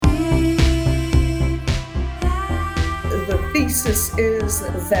thesis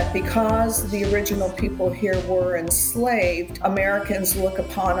is that because the original people here were enslaved, Americans look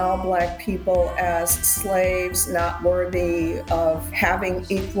upon all Black people as slaves, not worthy of having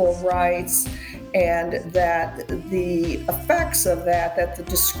equal rights, and that the effects of that the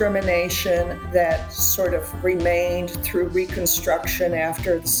discrimination that sort of remained through Reconstruction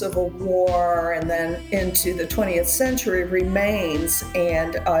after the Civil War and then into the 20th century remains,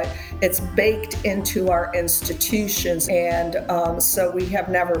 and it's baked into our institutions. And so we have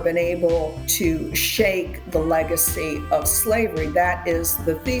never been able to shake the legacy of slavery. That is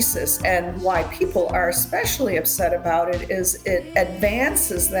the thesis. And why people are especially upset about it is it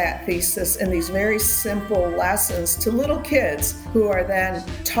advances that thesis in these very simple lessons to little kids who are then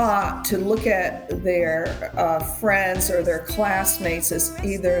taught to look at their friends or their classmates as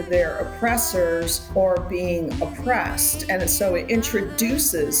either their oppressors or being oppressed. And so it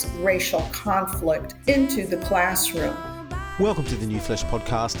introduces racial conflict into the classroom. Welcome to the New Flesh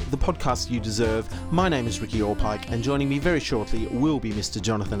Podcast, the podcast you deserve. My name is Ricky Allpike, and joining me very shortly will be Mr.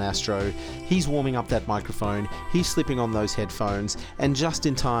 Jonathan Astro. He's warming up that microphone, he's slipping on those headphones, and just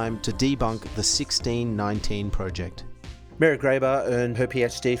in time to debunk the 1619 Project. Mary Grabar earned her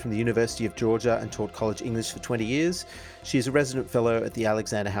PhD from the University of Georgia and taught college English for 20 years. She is a resident fellow at the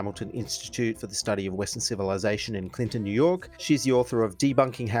Alexander Hamilton Institute for the Study of Western Civilization in Clinton, New York. She's the author of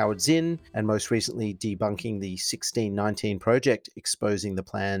Debunking Howard Zinn and most recently Debunking the 1619 Project, Exposing the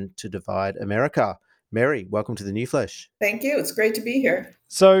Plan to Divide America. Mary, welcome to the New Flesh. Thank you. It's great to be here.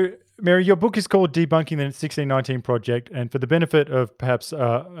 So, Mary, your book is called Debunking the 1619 Project, and for the benefit of perhaps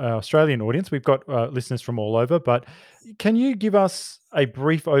our Australian audience, we've got listeners from all over, but can you give us a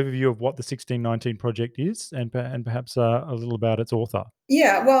brief overview of what the 1619 Project is and perhaps a little about its author?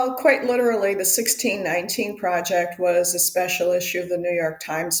 Yeah, well, quite literally, the 1619 Project was a special issue of the New York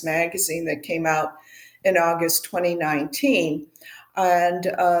Times Magazine that came out in August 2019. And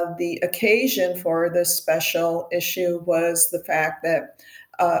the occasion for this special issue was the fact that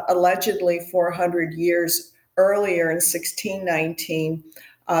allegedly 400 years earlier in 1619,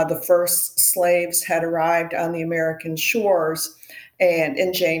 the first slaves had arrived on the American shores and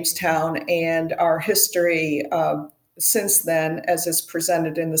in Jamestown, and our history since then, as is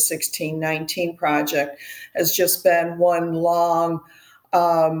presented in the 1619 Project, has just been one long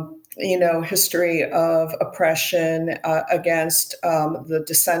history of oppression against the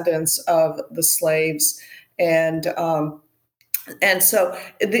descendants of the slaves. And so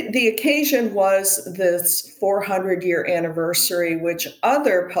the occasion was this 400-year anniversary, which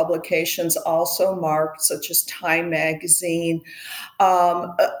other publications also marked, such as Time Magazine.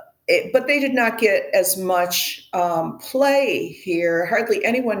 But they did not get as much play here. Hardly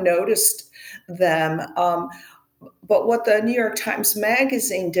anyone noticed them. But what the New York Times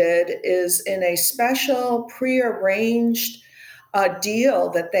Magazine did is, in a special prearranged deal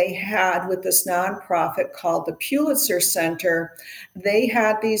that they had with this nonprofit called the Pulitzer Center, they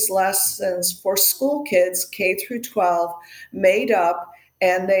had these lessons for school kids, K through 12, made up,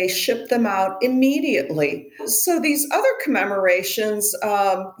 and they shipped them out immediately. So these other commemorations,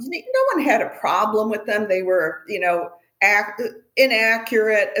 no one had a problem with them. They were,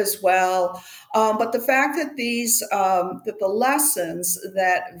 inaccurate as well. But the fact that that the lessons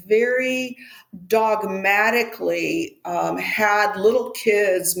that very dogmatically had little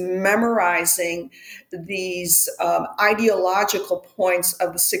kids memorizing these ideological points of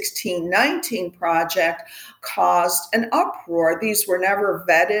the 1619 Project caused an uproar. These were never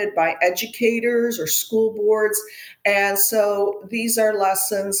vetted by educators or school boards. And so these are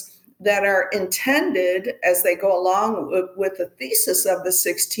lessons that are intended, as they go along with the thesis of the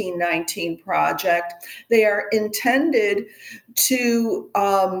 1619 Project, they are intended to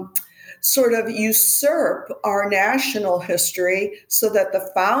sort of usurp our national history so that the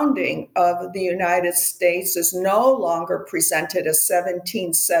founding of the United States is no longer presented as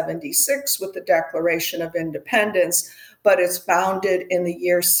 1776 with the Declaration of Independence, but it's founded in the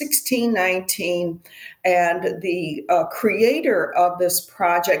year 1619. And the creator of this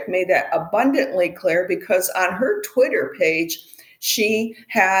project made that abundantly clear because on her Twitter page, she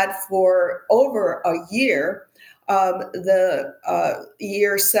had for over a year the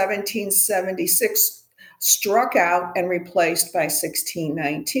year 1776 struck out and replaced by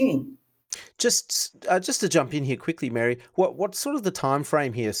 1619. Just to jump in here quickly, Mary, what's sort of the time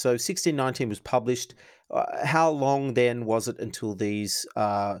frame here? So 1619 was published. How long then was it until these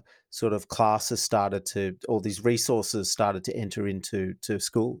sort of classes all these resources started to enter into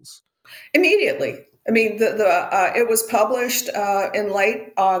schools? Immediately. I mean, it was published in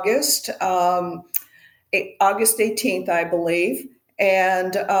late August, August 18th, I believe.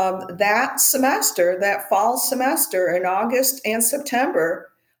 And that semester, that fall semester in August and September,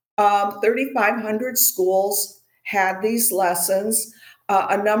 3,500 schools had these lessons.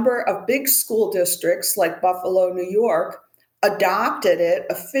 A number of big school districts like Buffalo, New York, adopted it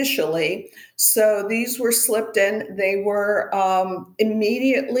officially. So these were slipped in. They were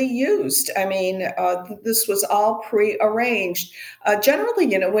immediately used. I mean, this was all prearranged.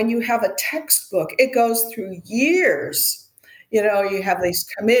 Generally, when you have a textbook, it goes through years. You have these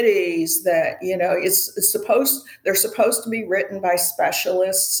committees that they're supposed to be written by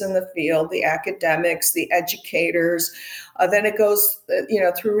specialists in the field, the academics, the educators. Then it goes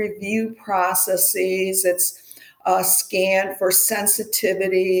through review processes. It's scanned for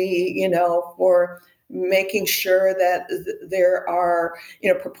sensitivity, for making sure that there are,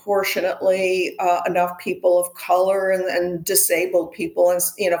 proportionately enough people of color and disabled people, and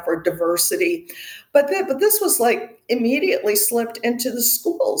for diversity. But this was like immediately slipped into the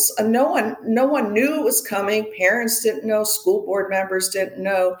schools. No one knew it was coming. Parents didn't know. School board members didn't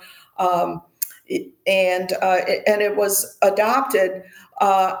know. And it was adopted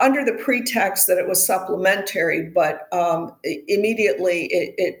under the pretext that it was supplementary, but immediately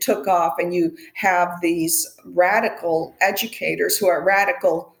it took off, and you have these radical educators who are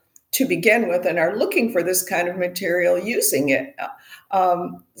radical to begin with and are looking for this kind of material using it.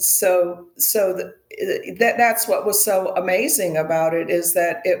 That's what was so amazing about it, is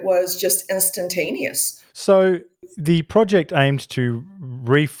that it was just instantaneous. So the project aimed to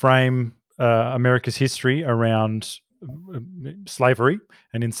reframe America's history around slavery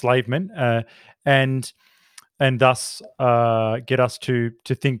and enslavement, and thus get us to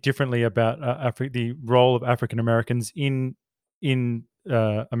think differently about the role of African Americans in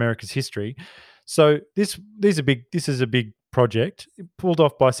America's history. So this is a big project pulled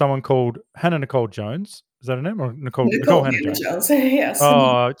off by someone called Hannah Nicole Jones. Is that her name, or Nicole Hannah Jones? Yes.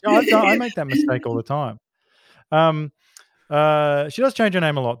 Oh, I make that mistake all the time. She does change her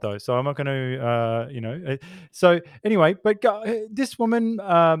name a lot, though, so I'm not going to, So anyway, but this woman,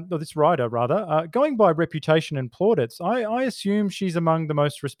 or this writer rather, going by reputation and plaudits, I assume she's among the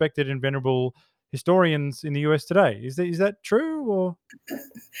most respected and venerable historians in the US today. Is that true, or?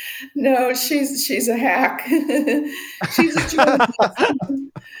 No, she's a hack. She's a journalist.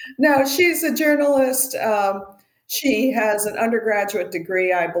 No, she's a journalist. She has an undergraduate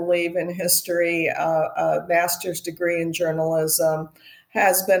degree, I believe, in history, a master's degree in journalism.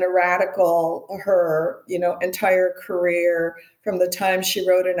 Has been a radical her, entire career, from the time she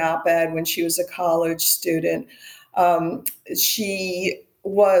wrote an op-ed when she was a college student. She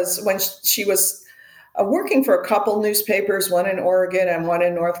was when she was working for a couple newspapers, one in Oregon and one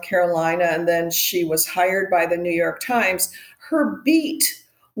in North Carolina, and then she was hired by the New York Times. Her beat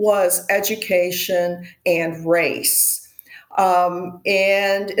was education and race.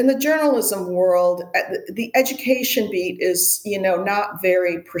 And in the journalism world, the education beat is, not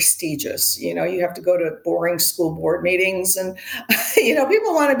very prestigious. You have to go to boring school board meetings, and,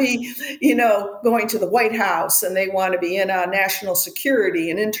 people want to be, going to the White House, and they want to be in on national security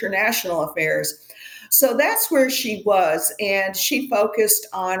and international affairs. So that's where she was, and she focused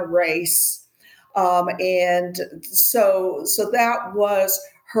on race. And so that was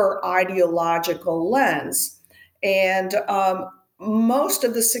her ideological lens. And most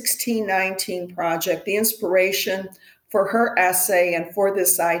of the 1619 Project, the inspiration for her essay and for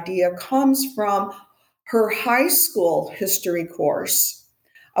this idea, comes from her high school history course,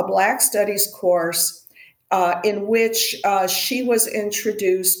 a Black Studies course, in which she was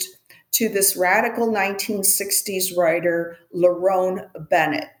introduced to this radical 1960s writer, Lerone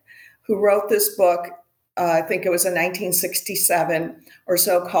Bennett, who wrote this book, I think it was in 1967 or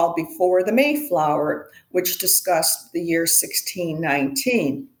so, called Before the Mayflower, which discussed the year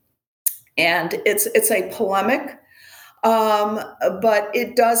 1619. And it's a polemic, but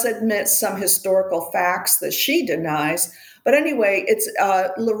it does admit some historical facts that she denies. But anyway, it's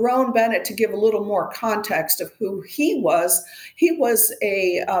Lerone Bennett, to give a little more context of who he was. He was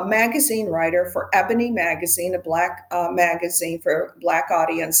a magazine writer for Ebony Magazine, a Black magazine for Black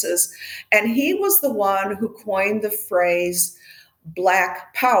audiences. And he was the one who coined the phrase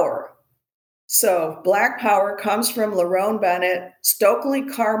Black Power. So Black Power comes from Lerone Bennett. Stokely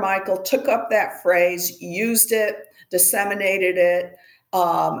Carmichael took up that phrase, used it, disseminated it.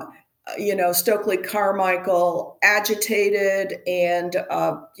 Stokely Carmichael agitated and,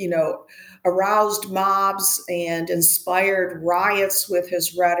 aroused mobs and inspired riots with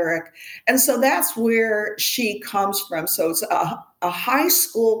his rhetoric. And so that's where she comes from. So it's a high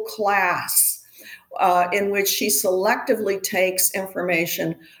school class in which she selectively takes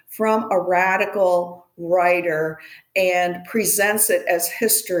information from a radical writer and presents it as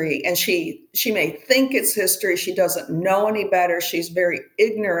history. And she may think it's history. She doesn't know any better. She's very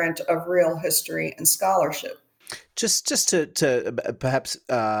ignorant of real history and scholarship. Just to perhaps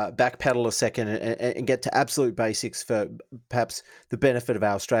backpedal a second and get to absolute basics for perhaps the benefit of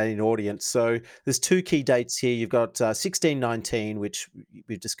our Australian audience. So there's two key dates here. You've got 1619, which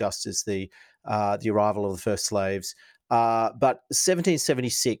we've discussed as the arrival of the first slaves, but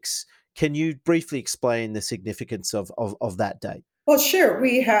 1776. Can you briefly explain the significance of that date? Well, sure.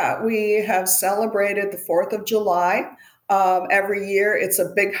 We have celebrated the 4th of July. Every year, it's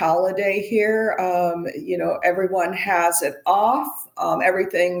a big holiday here. Everyone has it off.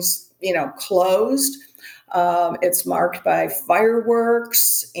 Everything's, closed. It's marked by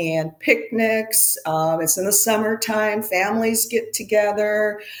fireworks and picnics. It's in the summertime. Families get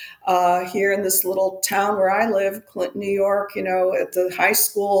together. Here in this little town where I live, Clinton, New York, at the high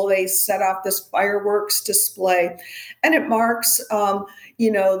school, they set off this fireworks display. And it marks, the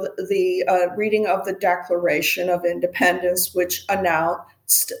reading of the Declaration of Independence, which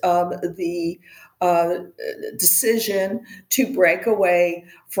announced the decision to break away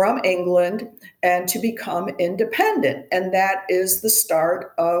from England and to become independent. And that is the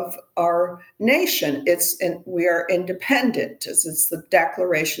start of our nation. We are independent. It's the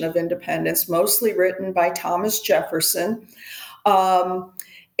Declaration of Independence, mostly written by Thomas Jefferson. So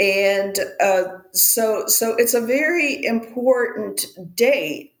it's a very important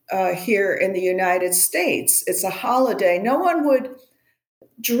date here in the United States. It's a holiday. No one would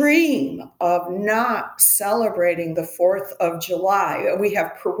dream of not celebrating the 4th of July. We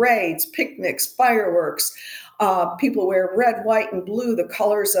have parades, picnics, fireworks. People wear red, white, and blue, the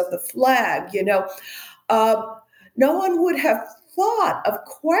colors of the flag. No one would have thought of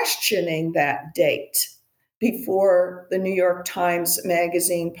questioning that date before the New York Times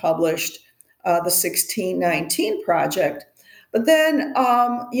Magazine published the 1619 Project. But then,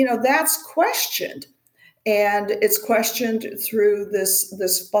 that's questioned. And it's questioned through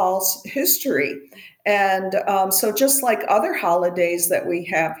this false history. And so just like other holidays that we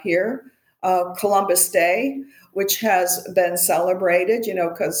have here, Columbus Day, which has been celebrated,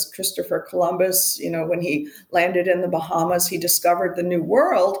 because Christopher Columbus, when he landed in the Bahamas, he discovered the New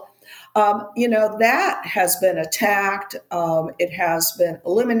World. That has been attacked. It has been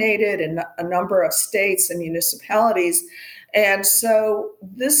eliminated in a number of states and municipalities. And so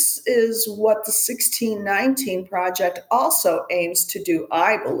this is what the 1619 Project also aims to do,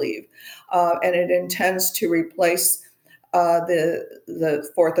 I believe. And it intends to replace the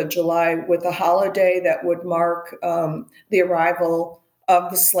 4th of July with a holiday that would mark the arrival of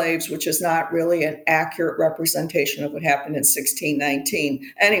the slaves, which is not really an accurate representation of what happened in 1619.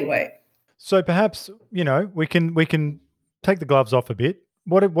 Anyway. So perhaps, we can take the gloves off a bit.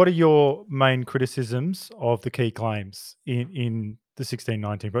 What are your main criticisms of the key claims in the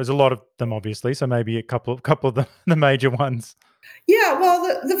 1619? There's a lot of them, obviously, so maybe a couple of the major ones. Yeah, well,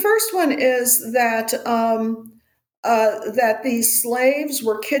 the first one is that that these slaves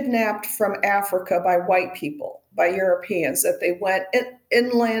were kidnapped from Africa by white people, by Europeans, that they went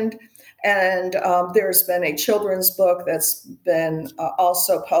inland. And there's been a children's book that's been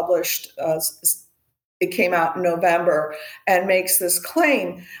also published. It came out in November and makes this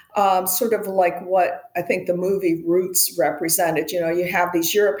claim, sort of like what I think the movie Roots represented. You have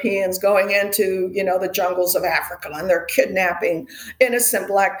these Europeans going into, the jungles of Africa, and they're kidnapping innocent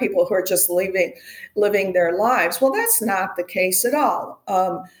Black people who are just living their lives. Well, that's not the case at all.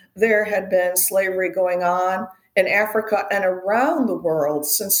 There had been slavery going on in Africa and around the world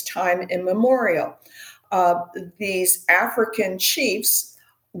since time immemorial. These African chiefs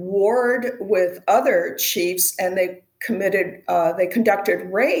warred with other chiefs, and they conducted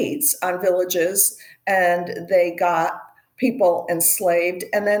raids on villages, and they got people enslaved,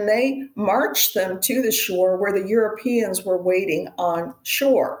 and then they marched them to the shore where the Europeans were waiting on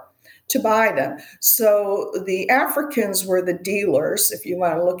shore to buy them. So the Africans were the dealers, if you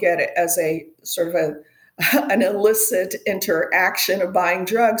want to look at it as a sort of an illicit interaction of buying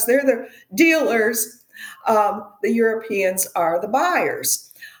drugs. They're the dealers. The Europeans are the buyers.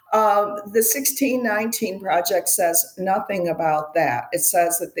 The 1619 Project says nothing about that. It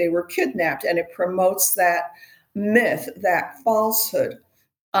says that they were kidnapped, and it promotes that myth, that falsehood.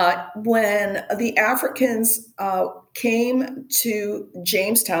 When the Africans came to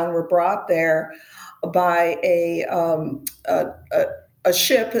Jamestown, were brought there by a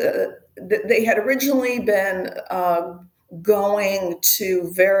ship. They had originally been going to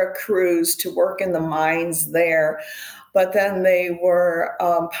Veracruz to work in the mines there. But then they were,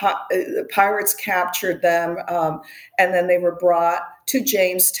 pirates captured them, and then they were brought to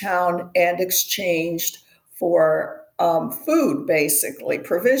Jamestown and exchanged for food, basically,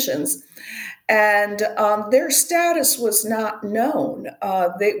 provisions. And their status was not known.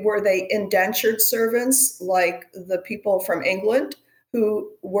 Were they indentured servants like the people from England who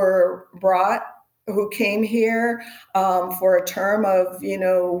were brought, who came here for a term of,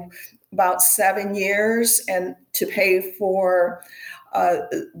 about 7 years and to pay for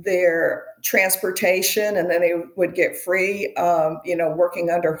their transportation, and then they would get free, working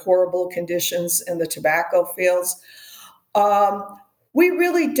under horrible conditions in the tobacco fields. Um, we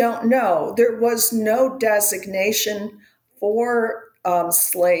really don't know. There was no designation for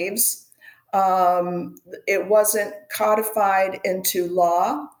slaves. It wasn't codified into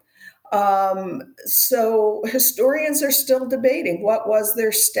law. So historians are still debating what was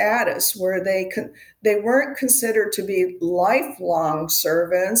their status. They weren't considered to be lifelong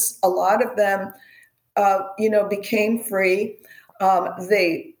servants. A lot of them, became free.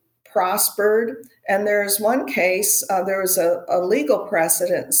 They prospered. And there's one case, there was a legal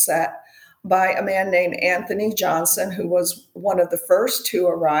precedent set by a man named Anthony Johnson, who was one of the first to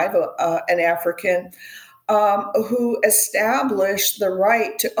arrive, an African, who established the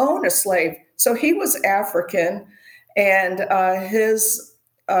right to own a slave. So he was African, and his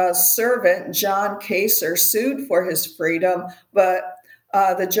servant, John Kaser, sued for his freedom, but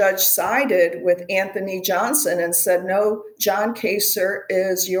the judge sided with Anthony Johnson and said, no, John Kaser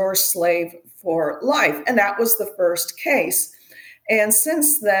is your slave for life. And that was the first case. And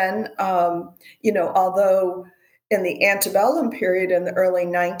since then, although in the antebellum period in the early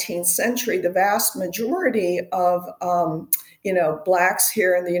 19th century, the vast majority of, Blacks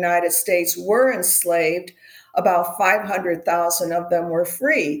here in the United States were enslaved, about 500,000 of them were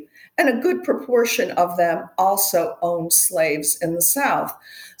free. And a good proportion of them also owned slaves in the South.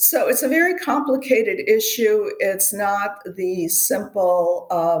 So it's a very complicated issue. It's not the simple,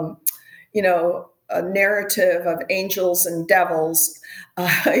 a narrative of angels and devils,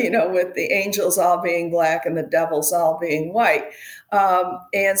 with the angels all being black and the devils all being white.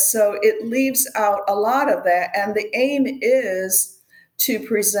 And so it leaves out a lot of that. And the aim is to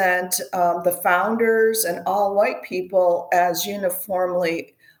present the founders and all white people as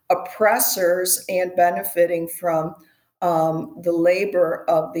uniformly oppressors and benefiting from the labor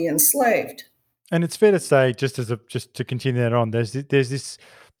of the enslaved. And it's fair to say, just to continue that on, there's this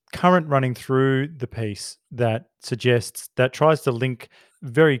current running through the piece that tries to link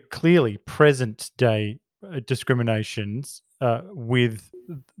very clearly present day discriminations with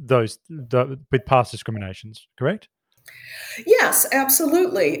with past discriminations. Correct? Yes,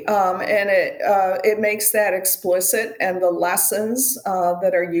 absolutely, and it makes that explicit, and the lessons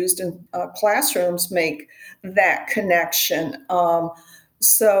that are used in classrooms make that connection. The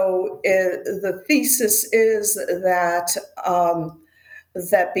thesis is that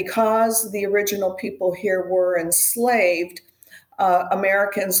because the original people here were enslaved,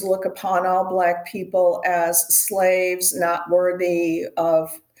 Americans look upon all Black people as slaves, not worthy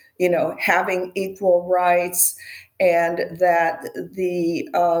of, having equal rights, and that the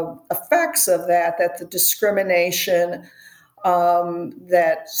effects of that the discrimination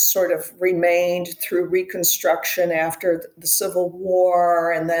that sort of remained through Reconstruction after the Civil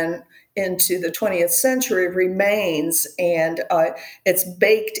War and then into the 20th century remains, and it's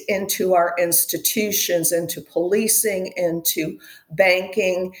baked into our institutions, into policing, into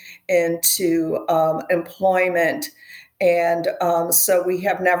banking, into employment. And so we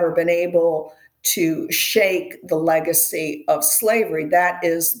have never been able to shake the legacy of slavery. That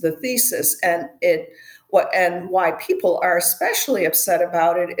is the thesis. And why people are especially upset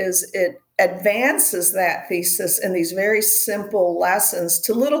about it is it advances that thesis in these very simple lessons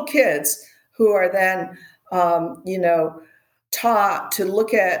to little kids who are then, taught to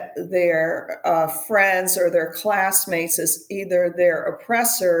look at their friends or their classmates as either their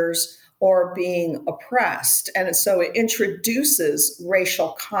oppressors or being oppressed. And so it introduces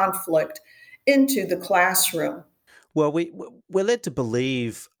racial conflict into the classroom. Well, we're led to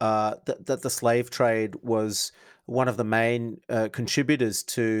believe that the slave trade was one of the main contributors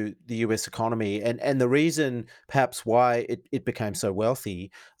to the U.S. economy, and the reason perhaps why it became so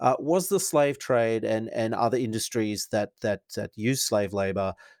wealthy was the slave trade and other industries that use slave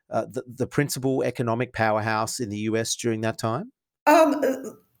labor, the principal economic powerhouse in the U.S. during that time.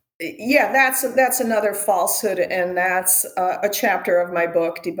 Yeah, that's another falsehood, and that's a chapter of my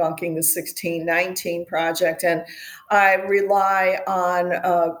book, Debunking the 1619 Project. And I rely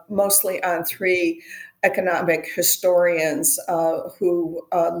on mostly on three economic historians who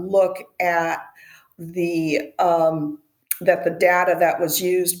look at that the data that was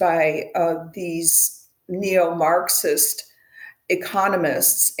used by these neo-Marxist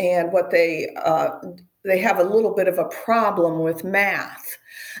economists, and what they have a little bit of a problem with math.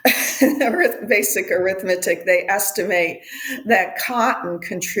 Basic arithmetic. They estimate that cotton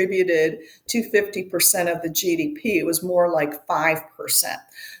contributed to 50% of the GDP. It was more like 5%.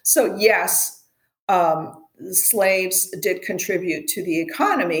 So yes, slaves did contribute to the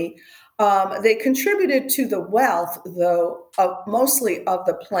economy. They contributed to the wealth, though, mostly of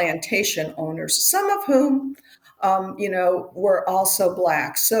the plantation owners, some of whom, were also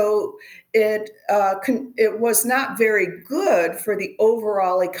Black. So it was not very good for the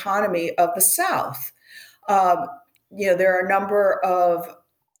overall economy of the South. Um, there are a number of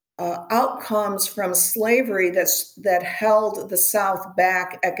outcomes from slavery that held the South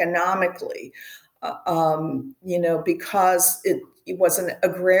back economically, because it was an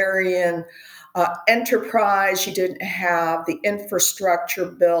agrarian enterprise. You didn't have the infrastructure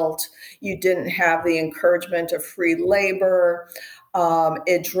built. You didn't have the encouragement of free labor.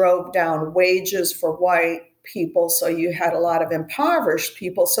 It drove down wages for white people, so you had a lot of impoverished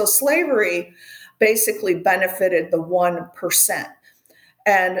people. So slavery basically benefited the 1%.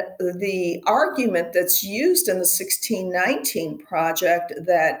 And the argument that's used in the 1619 Project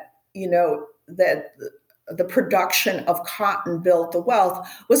that, that the production of cotton built the wealth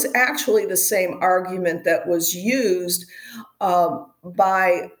was actually the same argument that was used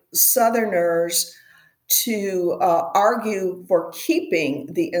by Southerners to argue for keeping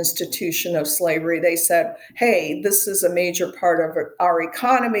the institution of slavery. They said, hey, this is a major part of our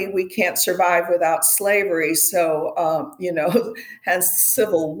economy. We can't survive without slavery. So, hence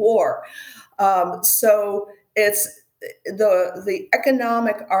Civil War. So it's the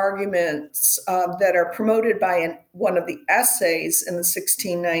economic arguments that are promoted by one of the essays in the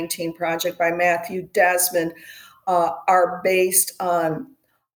 1619 Project by Matthew Desmond are based on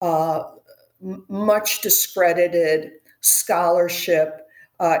much discredited scholarship.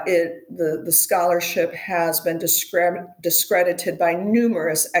 The scholarship has been discredited by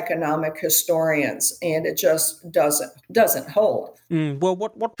numerous economic historians, and it just doesn't hold. Well,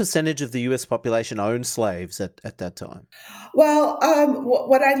 what percentage of the U.S. population owned slaves at that time? Well,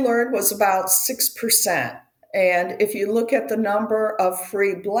 what I learned was about 6%. And if you look at the number of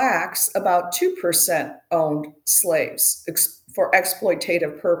free Blacks, about 2% owned slaves for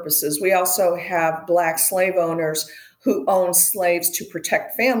exploitative purposes. We also have Black slave owners who own slaves to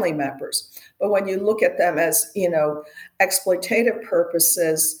protect family members. But when you look at them as, exploitative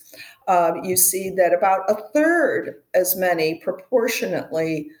purposes, you see that about a third as many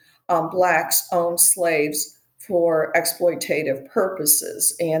proportionately Blacks own slaves for exploitative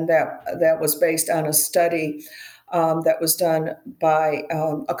purposes. And that was based on a study that was done by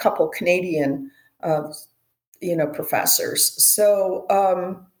a couple Canadian professors. So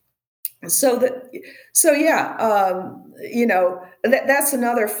that's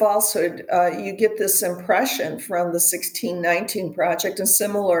another falsehood. You get this impression from the 1619 Project and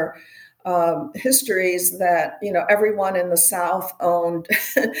similar histories that everyone in the South owned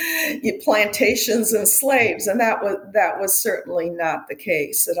plantations and slaves, and that was certainly not the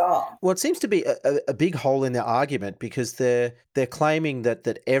case at all. Well, it seems to be a big hole in their argument, because they're claiming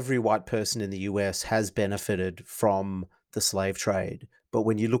that every white person in the US has benefited from the slave trade. But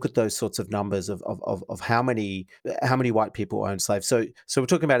when you look at those sorts of numbers of how many white people own slaves, so we're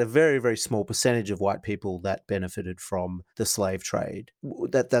talking about a very, very small percentage of white people that benefited from the slave trade.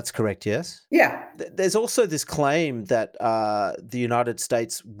 That's correct, yes? Yeah. There's also this claim that the United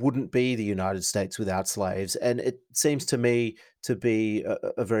States wouldn't be the United States without slaves, and it seems to me to be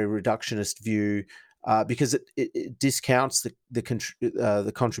a very reductionist view. Because it discounts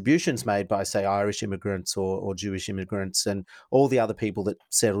the contributions made by, say, Irish immigrants or Jewish immigrants and all the other people that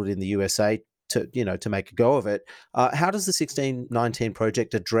settled in the USA to make a go of it. How does the 1619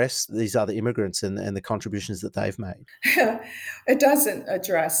 Project address these other immigrants and the contributions that they've made? It doesn't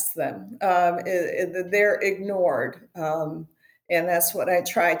address them. They're ignored. And that's what I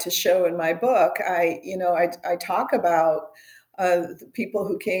try to show in my book. I talk about the people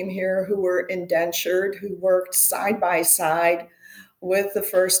who came here who were indentured, who worked side by side with the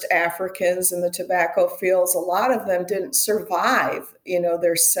first Africans in the tobacco fields. A lot of them didn't survive,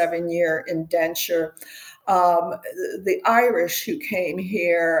 their 7-year indenture. The Irish who came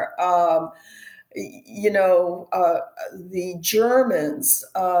here, the Germans,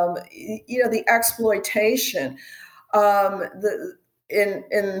 the exploitation. In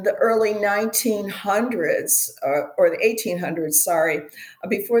the early 1900s, or the 1800s,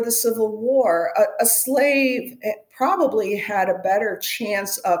 before the Civil War, a slave probably had a better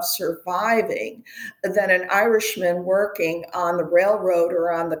chance of surviving than an Irishman working on the railroad or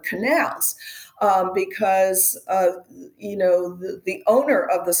on the canals. because the owner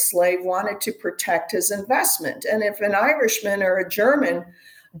of the slave wanted to protect his investment. And if an Irishman or a German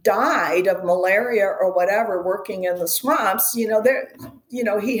died of malaria or whatever working in the swamps, he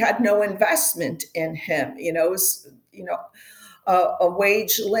had no investment in him. It was a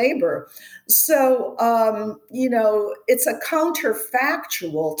wage labor. So it's a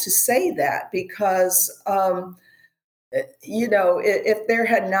counterfactual to say that, because if there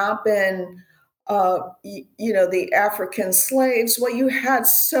had not been the African slaves, well, you had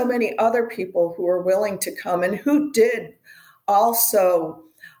so many other people who were willing to come and who did also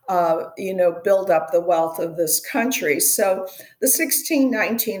build up the wealth of this country. So the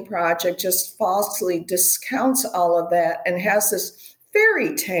 1619 Project just falsely discounts all of that and has this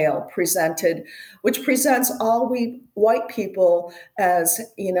fairy tale presented, which presents all we white people as,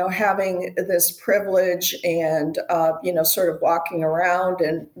 having this privilege and, sort of walking around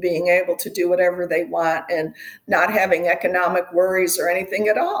and being able to do whatever they want and not having economic worries or anything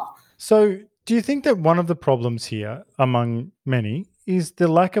at all. So, do you think that one of the problems here, among many, is the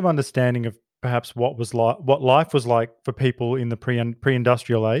lack of understanding of perhaps what life was like for people in the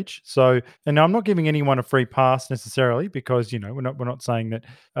pre-industrial age? So, and I'm not giving anyone a free pass necessarily, because we're not saying that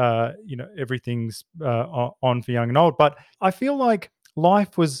everything's on for young and old, but I feel like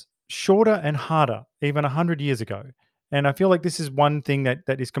life was shorter and harder even 100 years ago. And I feel like this is one thing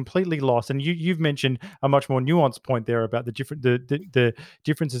that is completely lost. And you've mentioned a much more nuanced point there about the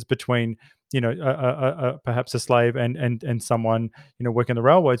differences between perhaps a slave and someone working the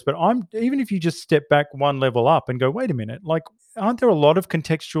railways. But even if you just step back one level up and go, wait a minute, like, aren't there a lot of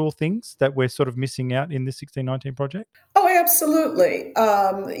contextual things that we're sort of missing out in this 1619 project? Oh, absolutely.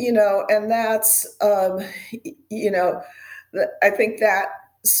 And that's I think that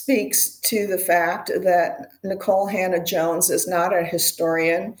speaks to the fact that Nicole Hannah-Jones is not a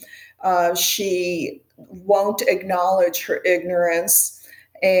historian. She won't acknowledge her ignorance.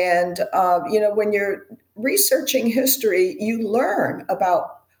 And, when you're researching history, you learn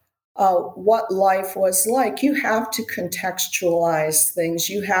about what life was like. You have to contextualize things.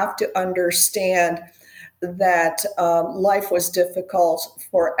 You have to understand that life was difficult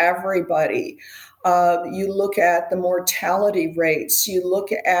for everybody. You look at the mortality rates. You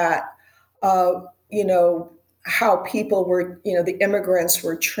look at, how people were, the immigrants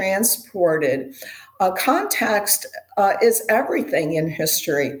were transported. Context is everything in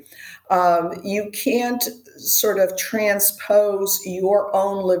history. You can't sort of transpose your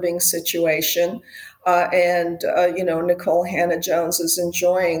own living situation. Nicole Hannah-Jones is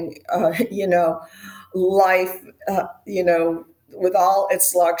enjoying, life, with all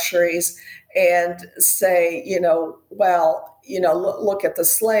its luxuries, and say, look at the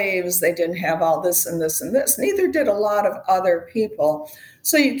slaves. They didn't have all this and this and this. Neither did a lot of other people.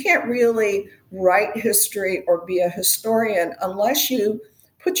 So you can't really write history or be a historian unless you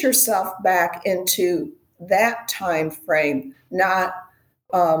put yourself back into that time frame, not,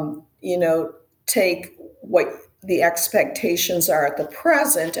 take what the expectations are at the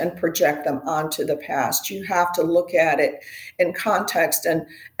present and project them onto the past. You have to look at it in context, and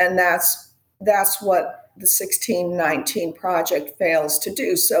that's what the 1619 Project fails to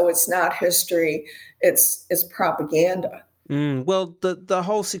do. So it's not history; it's propaganda. Well, the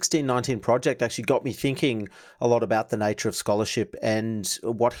whole 1619 project actually got me thinking a lot about the nature of scholarship and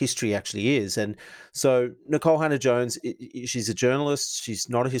what history actually is. And so Nicole Hannah-Jones, she's a journalist. She's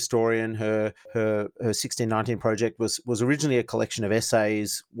not a historian. Her 1619 project was originally a collection of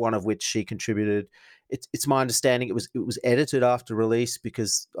essays, one of which she contributed. It's my understanding it was edited after release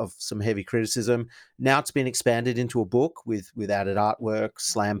because of some heavy criticism. Now it's been expanded into a book with added artwork,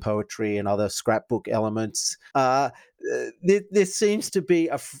 slam poetry, and other scrapbook elements. There seems to be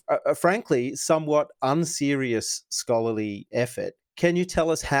a frankly somewhat unserious scholarly effort. Can you tell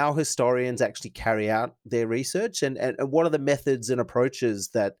us how historians actually carry out their research, and what are the methods and approaches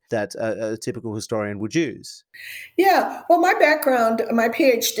that a typical historian would use? Yeah, well, my background, my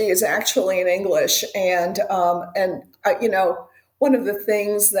PhD is actually in English, and one of the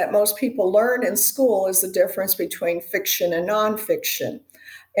things that most people learn in school is the difference between fiction and nonfiction,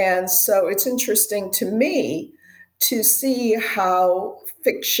 and so it's interesting to me to see how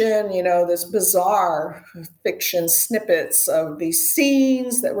fiction, this bizarre fiction snippets of these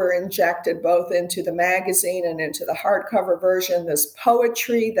scenes that were injected both into the magazine and into the hardcover version, this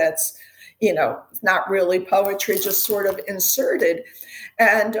poetry that's, not really poetry, just sort of inserted.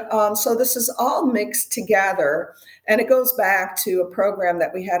 And so this is all mixed together. And it goes back to a program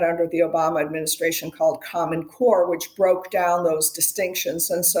that we had under the Obama administration called Common Core, which broke down those distinctions.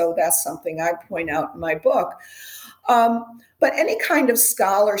 And so that's something I point out in my book. But any kind of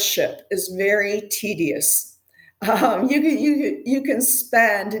scholarship is very tedious. You can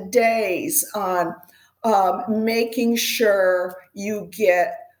spend days on making sure you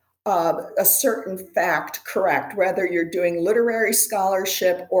get a certain fact correct, whether you're doing literary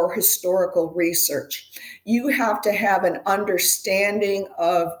scholarship or historical research. You have to have an understanding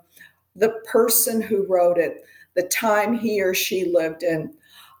of the person who wrote it, the time he or she lived in,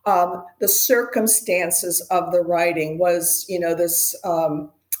 the circumstances of the writing. Was this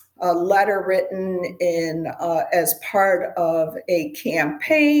a letter written in as part of a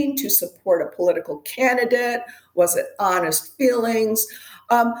campaign to support a political candidate? Was it honest feelings?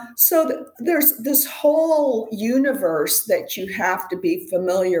 There's this whole universe that you have to be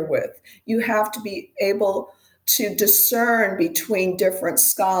familiar with. You have to be able to discern between different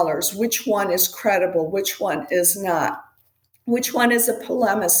scholars, which one is credible, which one is not, which one is a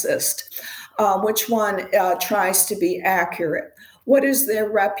polemicist, which one tries to be accurate. What is their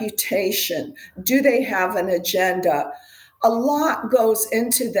reputation? Do they have an agenda? A lot goes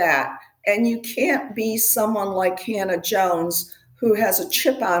into that, and you can't be someone like Hannah Jones, who has a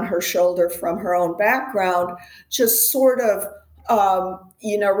chip on her shoulder from her own background, just sort of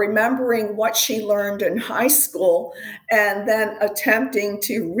remembering what she learned in high school and then attempting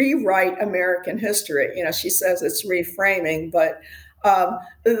to rewrite American history. She says it's reframing, but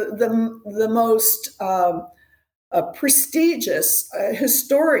the most prestigious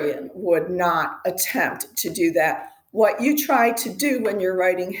historian would not attempt to do that. What you try to do when you're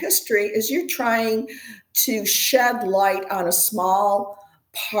writing history is you're trying to shed light on a small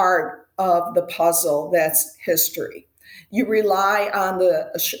part of the puzzle that's history. You rely on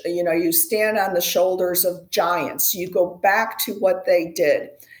you stand on the shoulders of giants. You go back to what they did.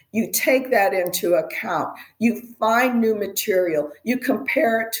 You take that into account. You find new material. You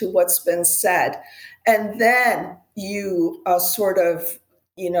compare it to what's been said. And then you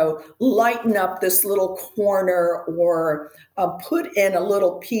lighten up this little corner or put in a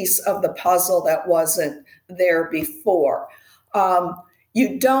little piece of the puzzle that wasn't there before.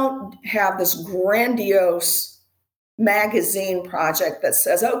 You don't have this grandiose magazine project that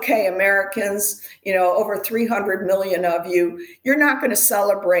says, okay, Americans, over 300 million of you, you're not going to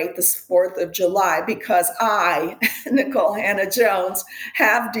celebrate this 4th of July because I, Nicole Hannah Jones,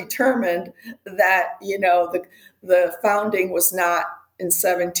 have determined that, the founding was not in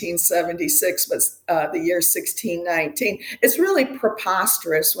 1776, but the year 1619. It's really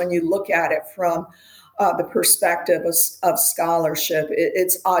preposterous when you look at it from the perspective of scholarship.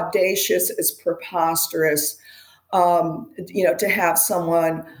 It's audacious, it's preposterous. To have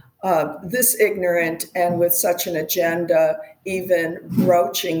someone this ignorant and with such an agenda even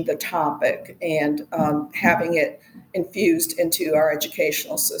broaching the topic and having it infused into our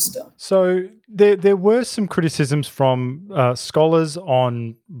educational system. So there were some criticisms from scholars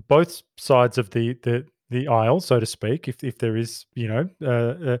on both sides of the aisle, so to speak, if there is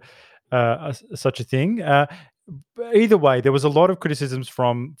such a thing. Either way, there was a lot of criticisms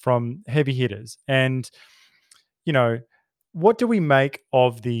from heavy hitters, and what do we make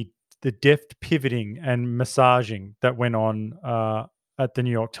of the deft pivoting and massaging that went on at the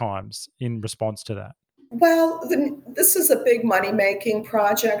New York Times in response to that? Well, this is a big money-making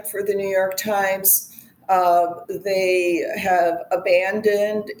project for the New York Times. They have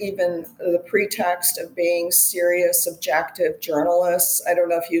abandoned even the pretext of being serious, objective journalists. I don't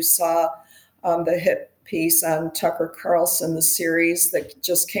know if you saw the hit piece on Tucker Carlson, the series that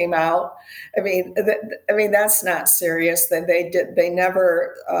just came out. I mean, that's not serious. They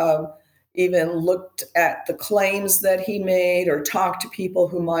never even looked at the claims that he made or talked to people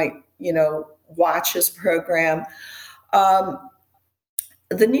who might, watch his program.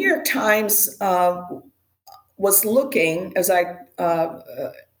 The New York Times was looking, as I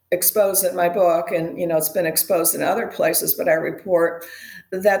expose in my book, and it's been exposed in other places, but I report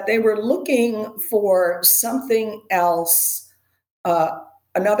that they were looking for something else,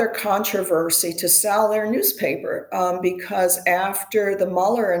 another controversy to sell their newspaper, because after the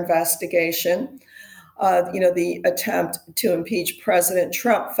Mueller investigation, the attempt to impeach President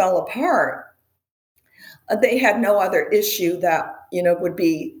Trump fell apart. They had no other issue that would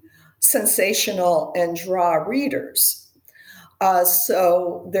be sensational and draw readers.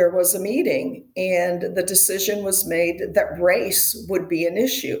 So there was a meeting, and the decision was made that race would be an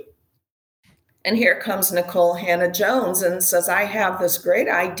issue. And here comes Nicole Hannah Jones and says, I have this great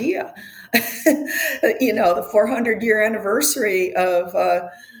idea. The 400-year anniversary of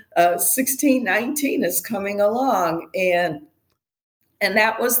 1619 is coming along. And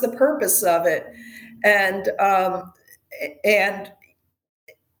that was the purpose of it. And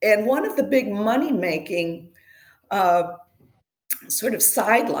one of the big money-making uh, sort of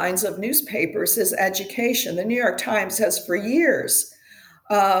sidelines of newspapers is education. The New York Times has for years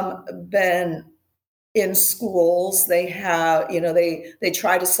been in schools. They have, they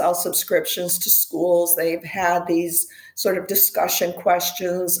try to sell subscriptions to schools. They've had these sort of discussion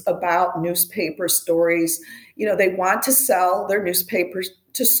questions about newspaper stories. They want to sell their newspapers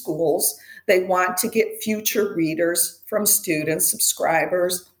to schools. They want to get future readers from students,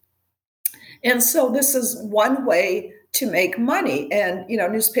 subscribers. And so this is one way to make money. And,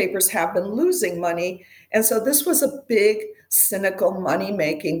 newspapers have been losing money. And so this was a big, cynical money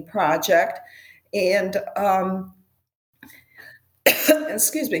making project. And,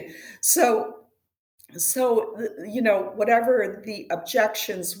 excuse me. So, whatever the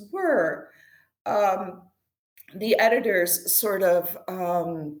objections were, um, the editors sort of,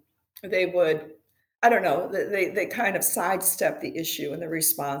 they would, I don't know, they kind of sidestep the issue in the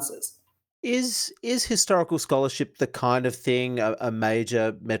responses. Is historical scholarship the kind of thing a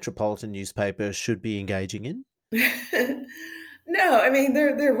major metropolitan newspaper should be engaging in? No, I mean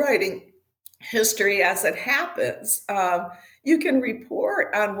they're writing history as it happens. You can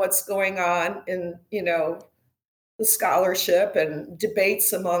report on what's going on in the scholarship and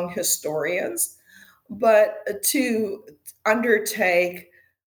debates among historians, but to undertake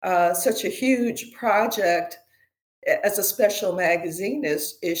such a huge project as a special magazine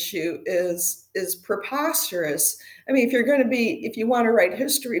issue is preposterous. I mean, if you want to write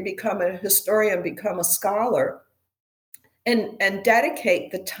history, become a historian, become a scholar, and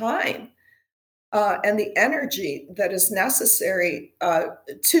dedicate the time and the energy that is necessary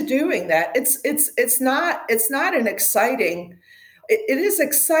to doing that. It's not an exciting. It is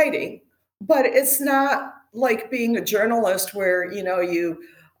exciting, but it's not like being a journalist where you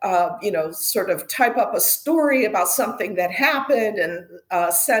sort of type up a story about something that happened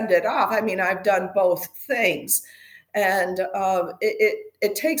and send it off. I mean, I've done both things, and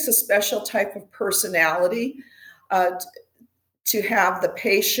it takes a special type of personality uh, to have the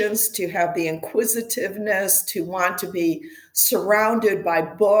patience, to have the inquisitiveness, to want to be surrounded by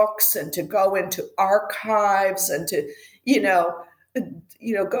books and to go into archives and to, you know,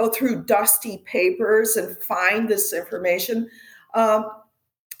 go through dusty papers and find this information. Um,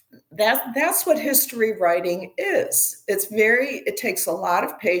 that's what history writing is. It takes a lot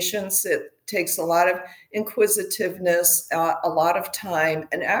of patience. It takes a lot of inquisitiveness, a lot of time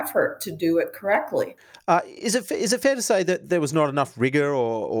and effort to do it correctly. Is it fair to say that there was not enough rigor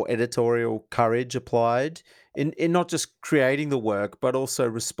or editorial courage applied in not just creating the work, but also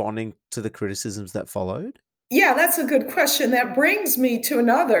responding to the criticisms that followed? Yeah, that's a good question. That brings me to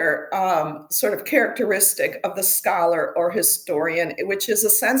another sort of characteristic of the scholar or historian, which is a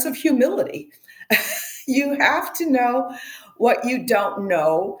sense of humility. You have to know what you don't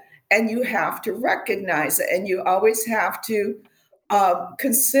know, and you have to recognize it, and you always have to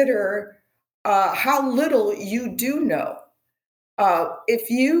consider how little you do know. If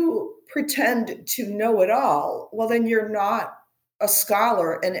you pretend to know it all, well, then you're not a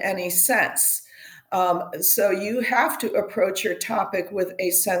scholar in any sense. So you have to approach your topic with a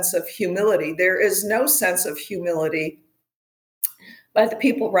sense of humility. There is no sense of humility by the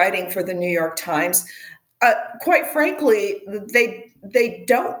people writing for the New York Times. Quite frankly, they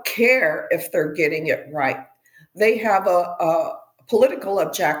don't care if they're getting it right. They have a political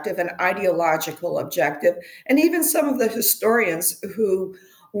objective, an ideological objective, and even some of the historians who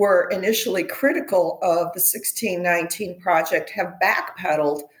were initially critical of the 1619 project have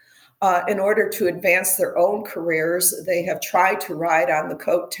backpedaled in order to advance their own careers. They have tried to ride on the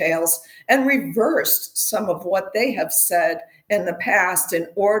coattails and reversed some of what they have said in the past in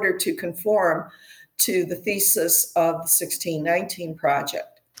order to conform to the thesis of the 1619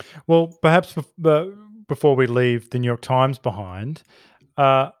 project. Well, perhaps before we leave the New York Times behind,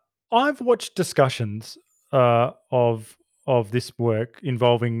 uh, I've watched discussions of this work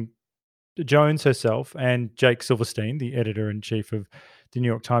involving Jones herself and Jake Silverstein, the editor in chief of the New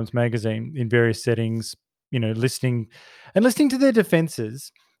York Times Magazine, in various settings. Listening to their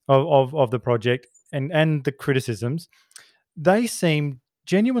defenses of the project and the criticisms. They seem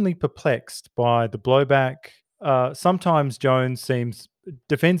genuinely perplexed by the blowback. Sometimes Jones seems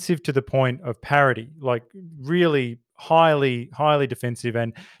defensive to the point of parody, like really highly defensive,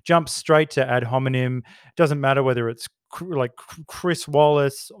 and jumps straight to ad hominem. Doesn't matter whether it's like Chris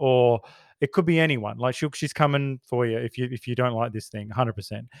Wallace or it could be anyone. Like she's coming for you if you don't like this thing,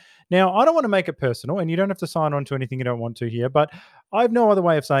 100%. Now, I don't want to make it personal, and you don't have to sign on to anything you don't want to here. But I have no other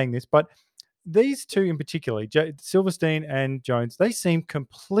way of saying this. But these two in particular, Silverstein and Jones, they seem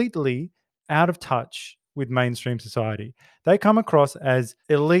completely out of touch with mainstream society. They come across as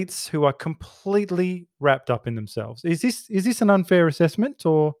elites who are completely wrapped up in themselves. Is this an unfair assessment,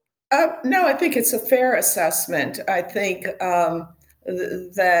 or? No, I think it's a fair assessment. I think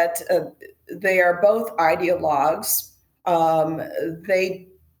that they are both ideologues. They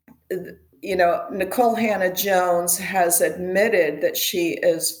Nicole Hannah Jones has admitted that she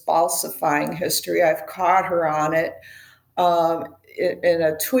is falsifying history. I've caught her on it in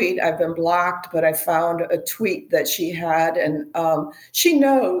a tweet. I've been blocked, but I found a tweet that she had, and she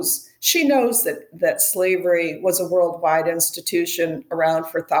knows that slavery was a worldwide institution around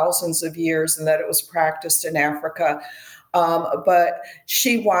for thousands of years, and that it was practiced in Africa. But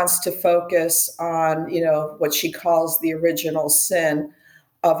she wants to focus on, what she calls the original sin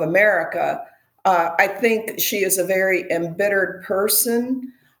of America. I think she is a very embittered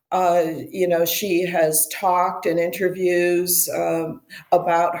person. She has talked in interviews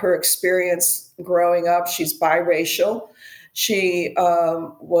about her experience growing up. She's biracial. She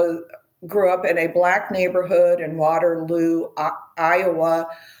grew up in a black neighborhood in Waterloo, Iowa,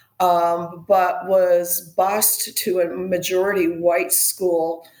 but was bused to a majority white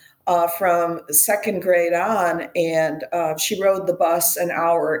school from second grade on, and she rode the bus an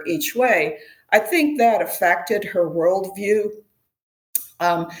hour each way. I think that affected her worldview.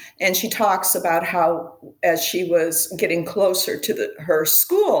 And she talks about how, as she was getting closer to her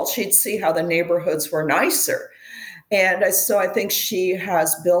school, she'd see how the neighborhoods were nicer. And so I think she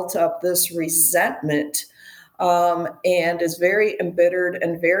has built up this resentment, and is very embittered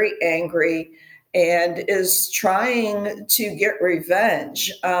and very angry, and is trying to get revenge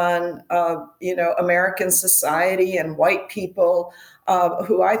on, American society and white people,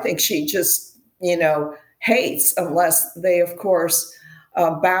 who I think she just, hates, unless they, of course,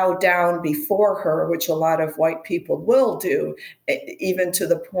 bow down before her, which a lot of white people will do, even to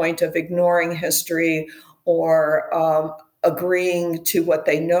the point of ignoring history or agreeing to what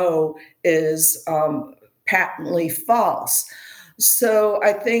they know is patently false. So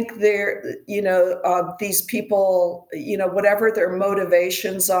I think these people, whatever their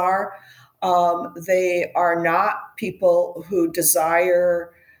motivations are, they are not people who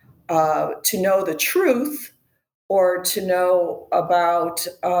desire to know the truth or to know about,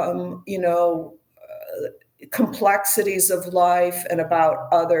 complexities of life and about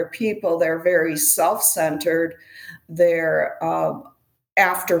other people. They're very self-centered. They're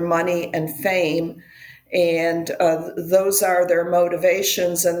after money and fame, and those are their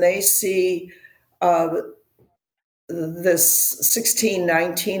motivations. And they see uh, this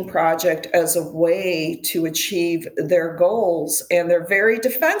 1619 project as a way to achieve their goals, and they're very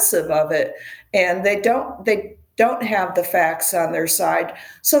defensive of it. And they don't have the facts on their side,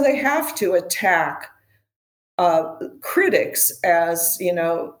 so they have to attack critics as,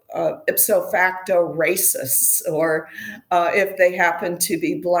 ipso facto racists, or if they happen to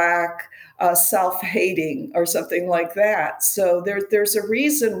be black, self-hating or something like that. So there's a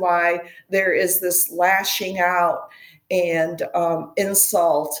reason why there is this lashing out and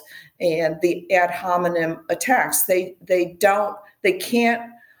insult and the ad hominem attacks. They can't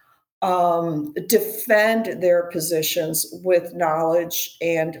defend their positions with knowledge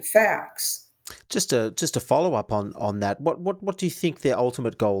and facts. Just a follow up on that. What do you think their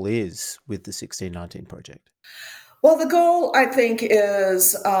ultimate goal is with the 1619 project? Well, the goal, I think,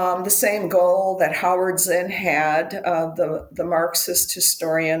 is the same goal that Howard Zinn had, the Marxist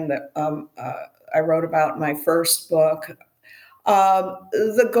historian that I wrote about in my first book.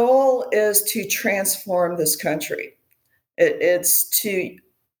 The goal is to transform this country. It's to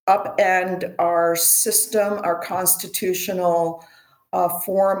upend our system, our constitutional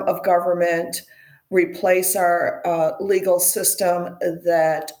form of government, replace our legal system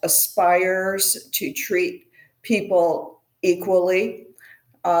that aspires to treat people equally,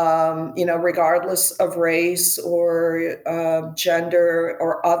 regardless of race or gender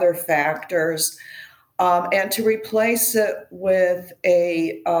or other factors, and to replace it with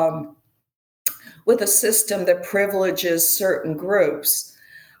a system that privileges certain groups.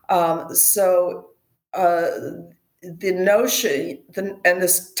 So the notion, and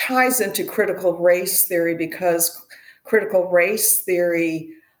this ties into critical race theory, because critical race theory,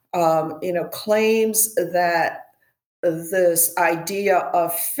 claims that this idea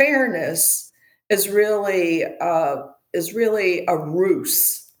of fairness is really a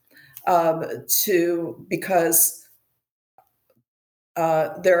ruse, because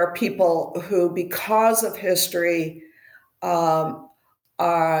there are people who, because of history,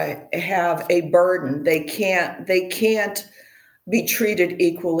 have a burden. They can't be treated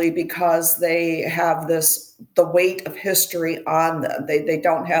equally because they have the weight of history on them. They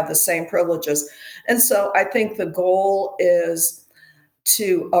don't have the same privileges. And so I think the goal is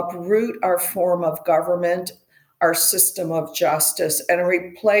to uproot our form of government, our system of justice, and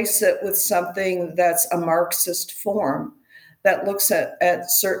replace it with something that's a Marxist form that looks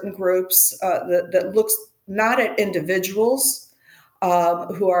at certain groups, that looks not at individuals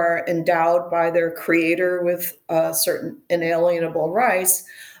who are endowed by their creator with certain inalienable rights,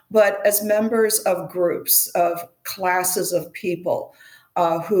 but as members of groups, of classes of people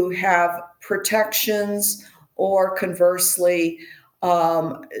who have protections or conversely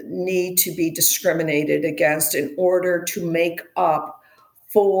need to be discriminated against in order to make up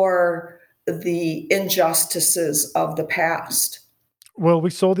for the injustices of the past. Well,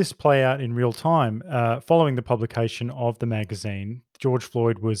 we saw this play out in real time following the publication of the magazine. George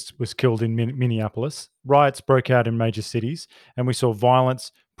Floyd was killed in Minneapolis. Riots broke out in major cities, and we saw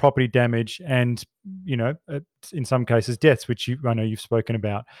violence, property damage, and in some cases deaths, which I know you've spoken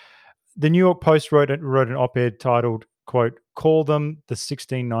about. The New York Post wrote an op-ed titled, quote, "Call them the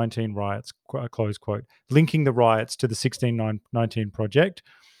 1619 riots," close quote, linking the riots to the 1619 project.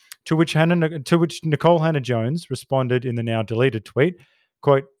 To which Nicole Hannah-Jones responded in the now deleted tweet,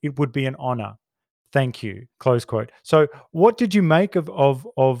 quote, "It would be an honor. Thank you," close quote. So, what did you make of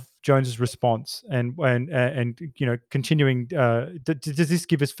Jones's response, and continuing? Does this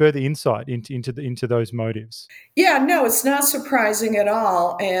give us further insight into those motives? Yeah, no, it's not surprising at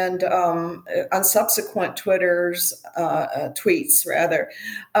all. And on subsequent tweets, rather,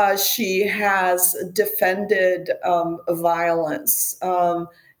 she has defended violence.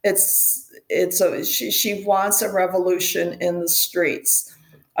 She wants a revolution in the streets.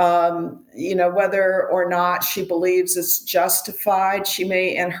 Whether or not she believes it's justified, she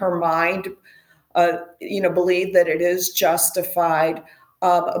may, in her mind, believe that it is justified.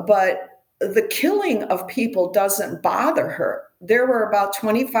 But the killing of people doesn't bother her. There were about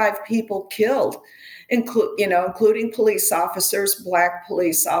 25 people killed, including police officers, Black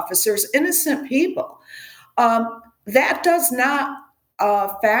police officers, innocent people. That does not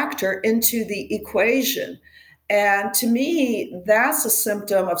factor into the equation. And to me, that's a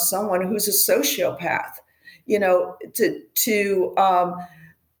symptom of someone who's a sociopath.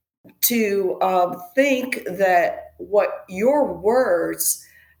 To think that what your words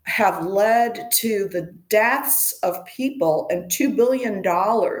have led to the deaths of people and $2 billion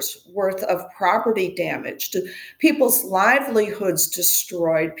worth of property damage, to people's livelihoods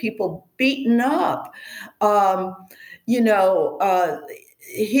destroyed, people beaten up.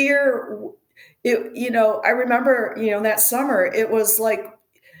 Here, I remember, that summer, it was like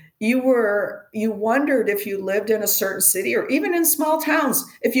you wondered if you lived in a certain city or even in small towns,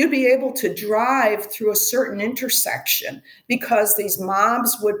 if you'd be able to drive through a certain intersection because these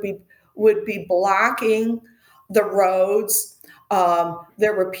mobs would be blocking the roads.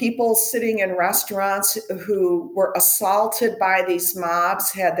 There were people sitting in restaurants who were assaulted by these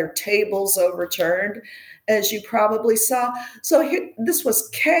mobs, had their tables overturned, as you probably saw. So this was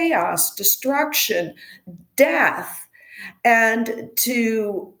chaos, destruction, death. And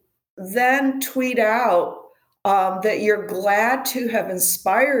to then tweet out that you're glad to have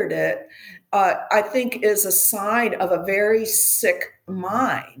inspired it, I think is a sign of a very sick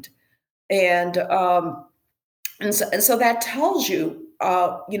mind. And so that tells you,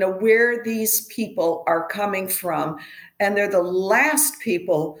 where these people are coming from. And they're the last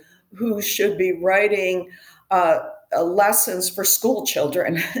people who should be writing lessons for school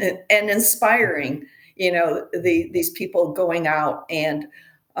children and inspiring, these people going out and,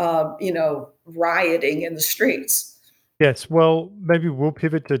 rioting in the streets. Yes. Well, maybe we'll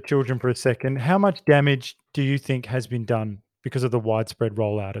pivot to children for a second. How much damage do you think has been done because of the widespread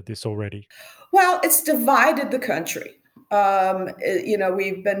rollout of this already? Well, it's divided the country.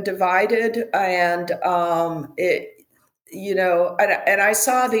 We've been divided, and and I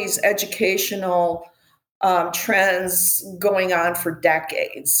saw these educational trends going on for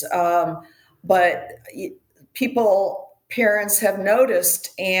decades. But parents have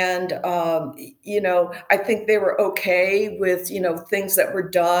noticed, and I think they were okay with things that were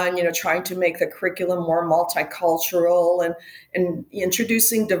done, trying to make the curriculum more multicultural and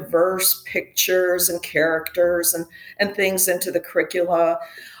introducing diverse pictures and characters and things into the curricula.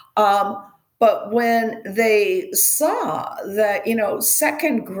 But when they saw that,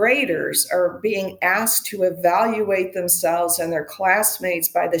 second graders are being asked to evaluate themselves and their classmates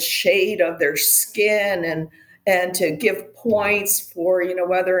by the shade of their skin and to give points for,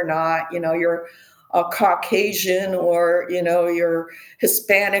 whether or not, you're a Caucasian or, you're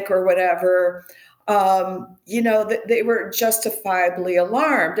Hispanic or whatever, they were justifiably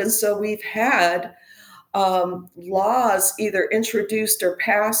alarmed. And so we've had laws either introduced or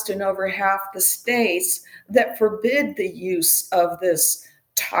passed in over half the states that forbid the use of this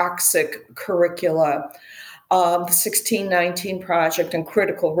toxic curricula. The 1619 Project and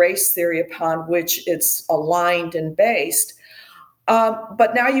critical race theory upon which it's aligned and based.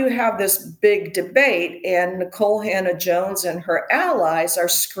 But now you have this big debate, and Nicole Hannah Jones and her allies are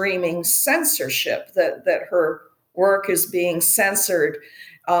screaming censorship, that her work is being censored,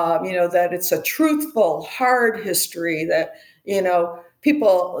 that it's a truthful, hard history, that,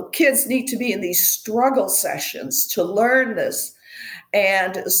 kids need to be in these struggle sessions to learn this.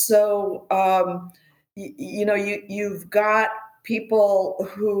 And so, you've got people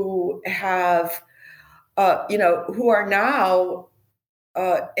who have, who are now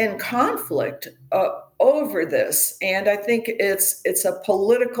in conflict over this, and I think it's a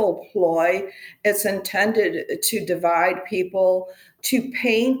political ploy. It's intended to divide people, to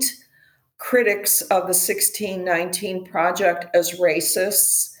paint critics of the 1619 Project as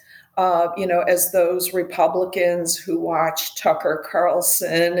racists. As those Republicans who watched Tucker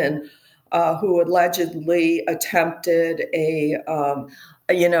Carlson and who allegedly attempted a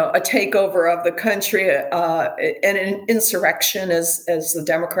takeover of the country, and an insurrection, as the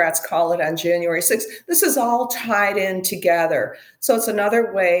Democrats call it, on January 6th. This is all tied in together. So it's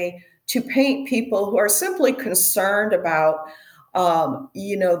another way to paint people who are simply concerned about,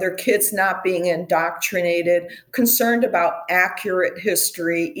 their kids not being indoctrinated, concerned about accurate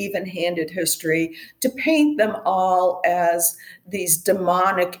history, even-handed history, to paint them all as these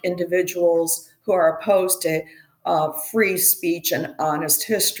demonic individuals who are opposed to free speech and honest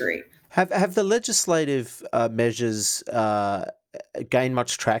history. Have the legislative measures gained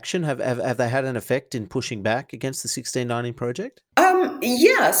much traction? Have they had an effect in pushing back against the 1619 Project?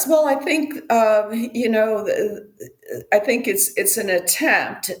 Yes. Well, I think I think it's an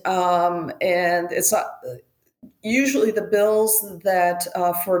attempt, and it's usually the bills that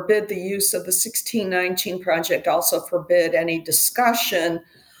forbid the use of the 1619 Project also forbid any discussion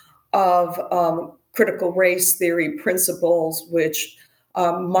of critical race theory principles, which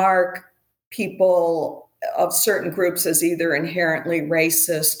mark people of certain groups as either inherently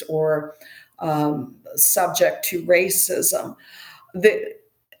racist or subject to racism. The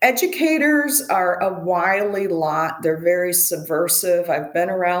educators are a wily lot. They're very subversive. I've been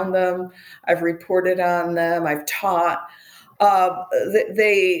around them. I've reported on them. I've taught.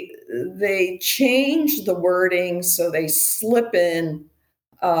 They change the wording, so they slip in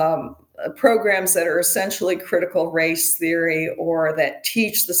programs that are essentially critical race theory or that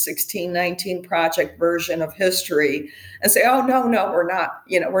teach the 1619 Project version of history, and say, "Oh, no,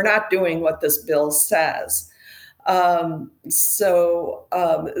 we're not doing what this bill says." There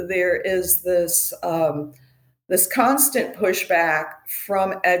is this constant pushback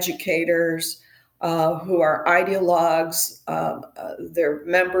from educators who are ideologues. They're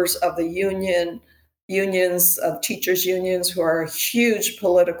members of the unions, of teachers' unions, who are a huge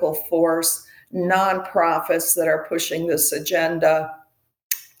political force, nonprofits that are pushing this agenda,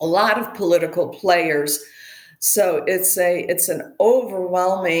 a lot of political players. So it's an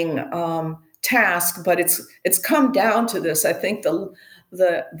overwhelming task, but it's come down to this. I think the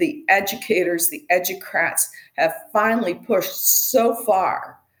educators, the educrats, have finally pushed so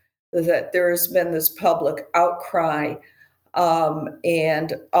far that there has been this public outcry,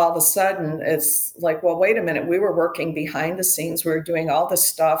 and all of a sudden it's like, well, wait a minute, we were working behind the scenes, we were doing all this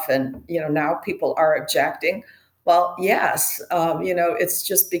stuff, and now people are objecting. Well, yes, it's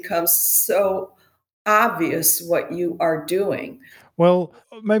just become so obvious what you are doing. Well,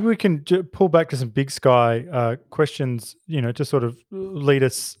 maybe we can pull back to some big sky questions, to sort of lead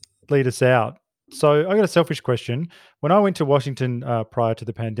us out. So I got a selfish question. When I went to Washington prior to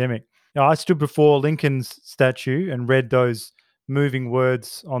the pandemic, I stood before Lincoln's statue and read those moving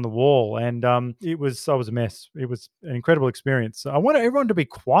words on the wall, and I was a mess. It was an incredible experience. I want everyone to be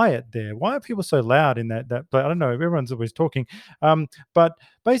quiet there. Why are people so loud in that? But I don't know. Everyone's always talking. But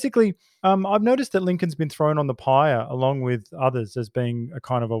basically, I've noticed that Lincoln's been thrown on the pyre along with others as being a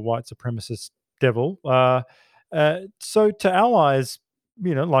kind of a white supremacist devil. So to allies,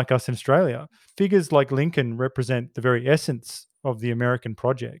 like us in Australia, figures like Lincoln represent the very essence of the American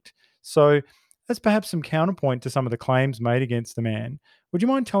project. So, as perhaps some counterpoint to some of the claims made against the man, would you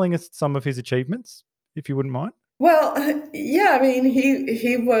mind telling us some of his achievements, if you wouldn't mind? Well, yeah, I mean,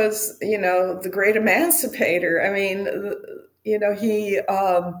 he was, the great emancipator. I mean,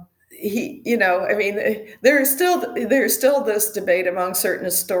 I mean, there is still this debate among certain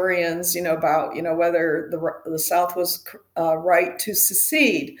historians, about whether the South was right to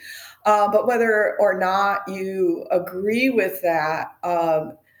secede, but whether or not you agree with that,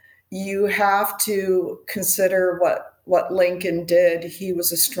 you have to consider what Lincoln did. He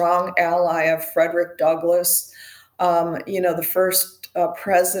was a strong ally of Frederick Douglass, the first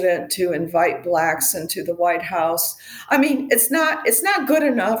president to invite blacks into the White House. I mean, it's not good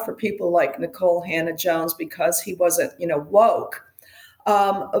enough for people like Nicole Hannah Jones because he wasn't woke,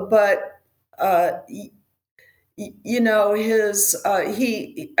 but his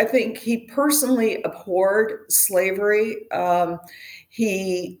he I think he personally abhorred slavery.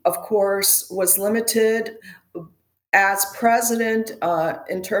 He, of course, was limited as president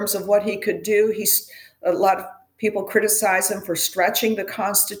in terms of what he could do. A lot of people criticize him for stretching the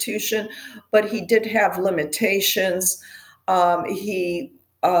Constitution, but he did have limitations. He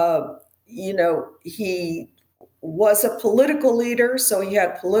was a political leader, so he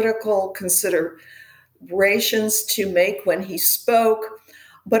had political considerations to make when he spoke.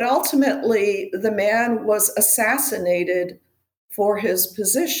 But ultimately, the man was assassinated for his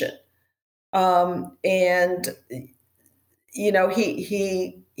position. And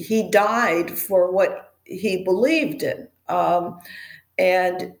he died for what he believed in,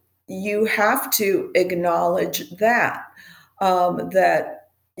 and you have to acknowledge that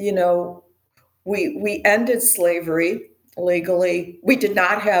we ended slavery legally. We did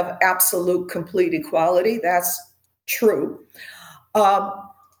not have absolute complete equality. That's true. Um,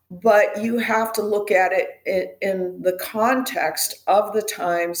 but you have to look at it in the context of the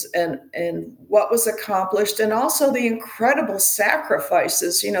times and what was accomplished, and also the incredible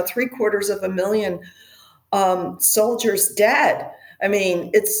sacrifices. 750,000 soldiers dead. I mean,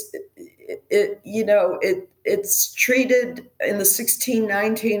 it's treated in the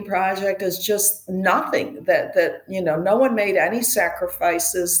 1619 project as just nothing. That no one made any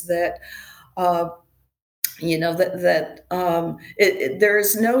sacrifices. That there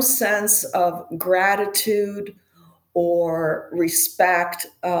is no sense of gratitude or respect,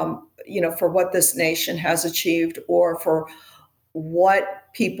 for what this nation has achieved, or for what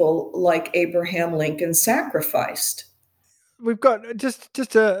people like Abraham Lincoln sacrificed. We've got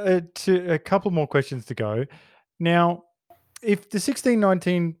a couple more questions to go. Now, if the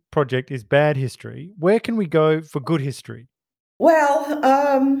 1619 project is bad history, where can we go for good history? Well,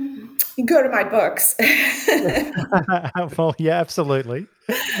 you go to my books. Well, yeah, absolutely.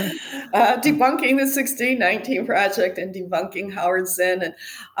 Debunking the 1619 Project and Debunking Howard Zinn. And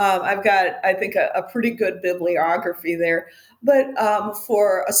I've got, I think, a pretty good bibliography there. But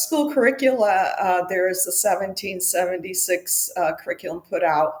for a school curricula, there is the 1776 curriculum put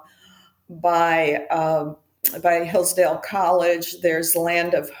out by, by Hillsdale College. There's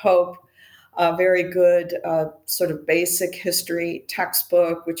Land of Hope, a very good sort of basic history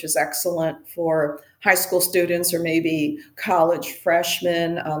textbook, which is excellent for high school students or maybe college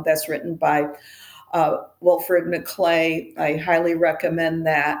freshmen. That's written by Wilfred McClay. I highly recommend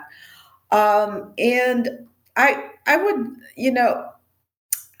that. And I would,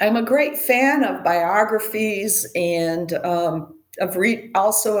 I'm a great fan of biographies and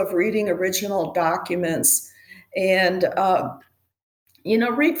also of reading original documents, and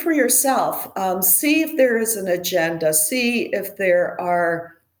read for yourself. See if there is an agenda. See if there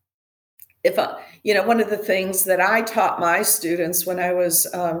are, one of the things that I taught my students when I was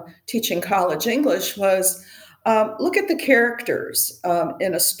teaching college English was look at the characters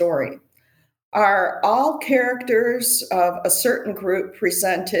in a story. Are all characters of a certain group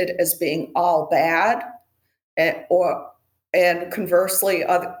presented as being all bad, and conversely,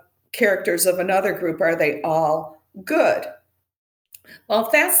 other characters of another group, are they all good? Well,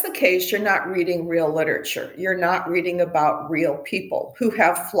 if that's the case, you're not reading real literature. You're not reading about real people who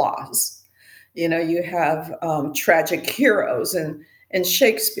have flaws. You have tragic heroes and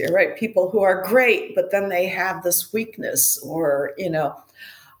Shakespeare, right? People who are great, but then they have this weakness or,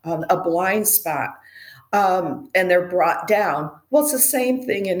 a blind spot, and they're brought down. Well, it's the same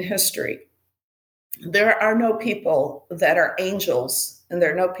thing in history. There are no people that are angels, and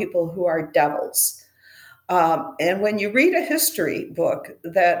there are no people who are devils. And when you read a history book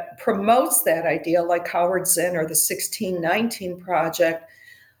that promotes that idea, like Howard Zinn or the 1619 Project,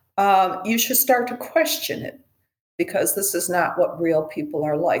 you should start to question it, because this is not what real people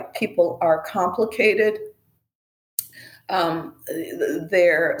are like. People are complicated.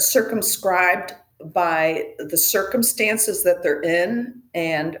 They're circumscribed by the circumstances that they're in,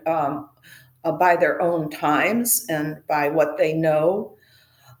 and by their own times and by what they know.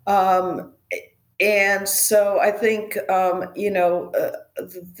 And so I think,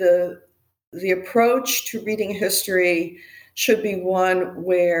 the approach to reading history should be one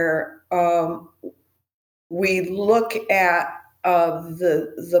where we look at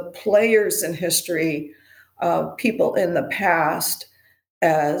the players in history, people in the past,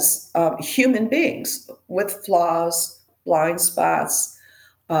 as human beings with flaws, blind spots,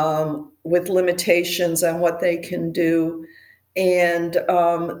 with limitations on what they can do, and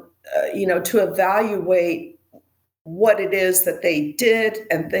to evaluate what it is that they did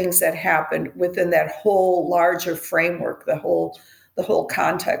and things that happened within that whole larger framework, the whole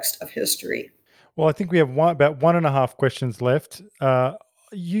context of history. Well, I think we have about 1.5 questions left.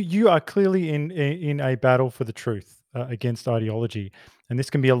 You are clearly in a battle for the truth against ideology, and this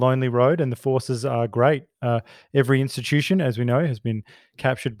can be a lonely road. And the forces are great. Every institution, as we know, has been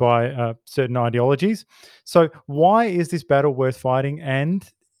captured by certain ideologies. So, why is this battle worth fighting? And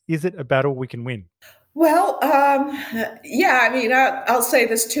is it a battle we can win? Well, yeah, I mean, I'll say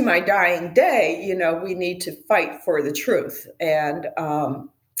this to my dying day. We need to fight for the truth, and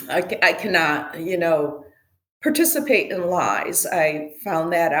I cannot, participate in lies. I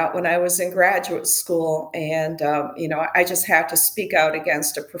found that out when I was in graduate school, and I just had to speak out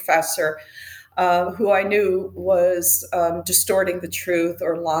against a professor who I knew was distorting the truth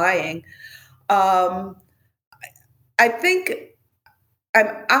or lying. Um, I think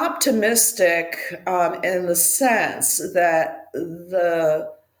I'm optimistic in the sense that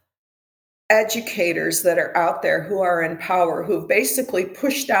the educators that are out there who are in power, who've basically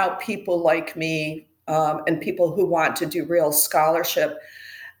pushed out people like me and people who want to do real scholarship,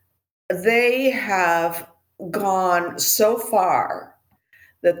 they have gone so far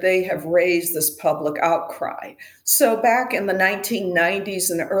that they have raised this public outcry. So back in the 1990s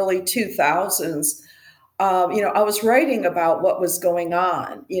and early 2000s, I was writing about what was going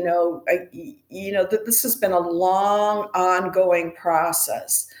on. That this has been a long, ongoing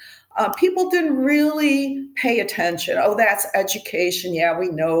process. People didn't really pay attention. Oh, that's education. Yeah, we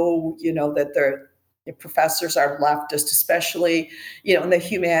know, that the professors are leftist, especially, in the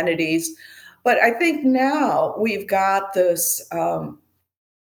humanities. But I think now we've got this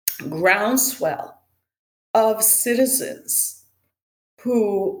groundswell of citizens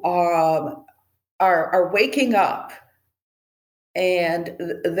who are waking up, and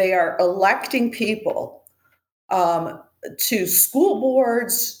they are electing people to school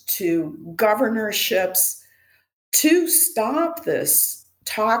boards, to governorships, to stop this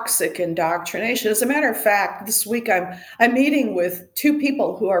toxic indoctrination. As a matter of fact, this week I'm meeting with two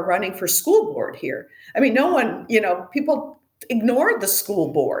people who are running for school board here. I mean, no one, people ignored the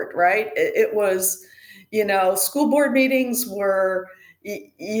school board, right? It was, school board meetings were,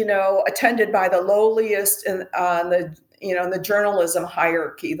 attended by the lowliest on the, in the journalism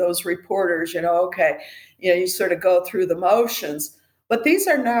hierarchy, those reporters, okay, you sort of go through the motions. But these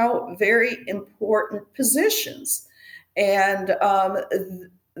are now very important positions. And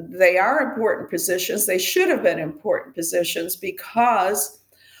they are important positions. They should have been important positions because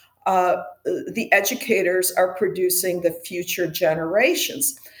the educators are producing the future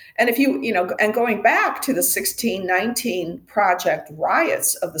generations. And if and going back to the 1619 Project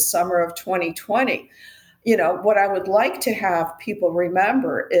riots of the summer of 2020, what I would like to have people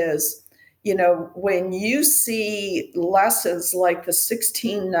remember is, when you see lessons like the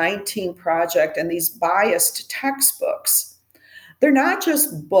 1619 Project and these biased textbooks, they're not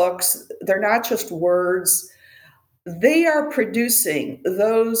just books, they're not just words. They are producing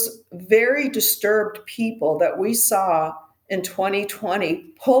those very disturbed people that we saw in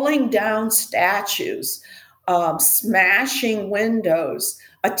 2020 pulling down statues, smashing windows,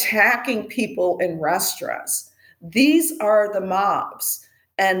 attacking people in restaurants. These are the mobs.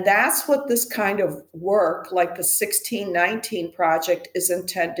 And that's what this kind of work, like the 1619 Project, is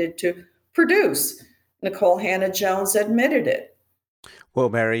intended to produce. Nicole Hannah-Jones admitted it. Well,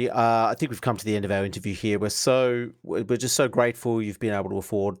 Mary, I think we've come to the end of our interview here. We're just so grateful you've been able to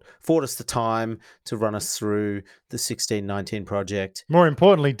afford us the time to run us through the 1619 Project. More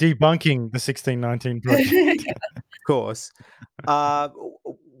importantly, debunking the 1619 Project. Of course.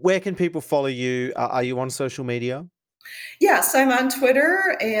 Where can people follow you? Are you on social media? Yes, I'm on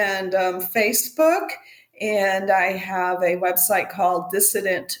Twitter and Facebook, and I have a website called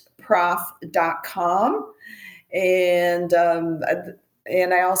dissidentprof.com. And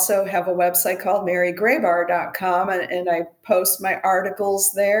I also have a website called marygrabar.com, and I post my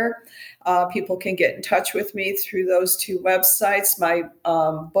articles there. People can get in touch with me through those two websites. My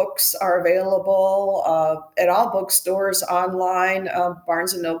books are available at all bookstores, online,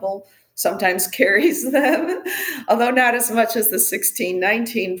 Barnes & Noble sometimes carries them, although not as much as the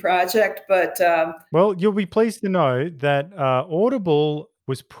 1619 project. But Well, you'll be pleased to know that Audible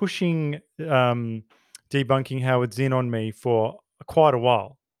was pushing debunking Howard Zinn on me for quite a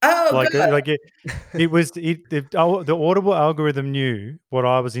while. oh, Like, good. the Audible algorithm knew what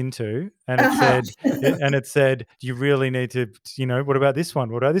I was into, and Uh-huh. it said, you really need to, what about this one?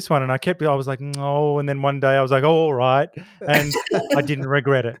 What about this one? And I was like, no. And then one day I was like, oh, all right, and I didn't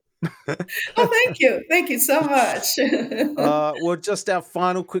regret it. Oh, thank you so much. Well, just our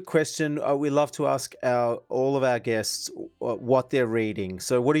final quick question. We love to ask all of our guests what they're reading.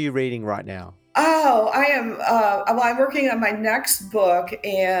 So, what are you reading right now? Oh, I am. Well, I'm working on my next book,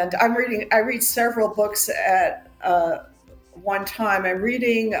 and I read several books at one time. I'm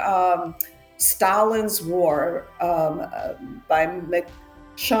reading Stalin's War by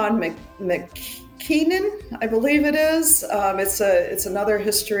Sean McKeenan, I believe it is. It's another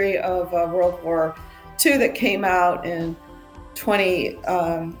history of World War II that came out in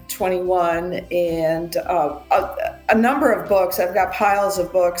 2021, and a number of books. I've got piles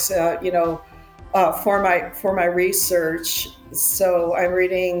of books, for my research. So I'm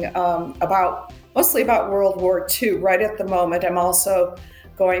reading mostly about World War II right at the moment. I'm also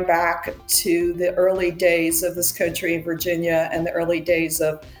going back to the early days of this country in Virginia and the early days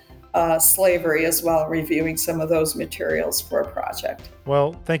of slavery as well, reviewing some of those materials for a project.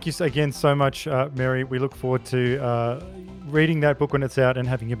 Well, thank you again so much, Mary. We look forward to reading that book when it's out and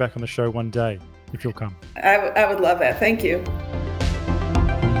having you back on the show one day, if you'll come. I would love that. Thank you.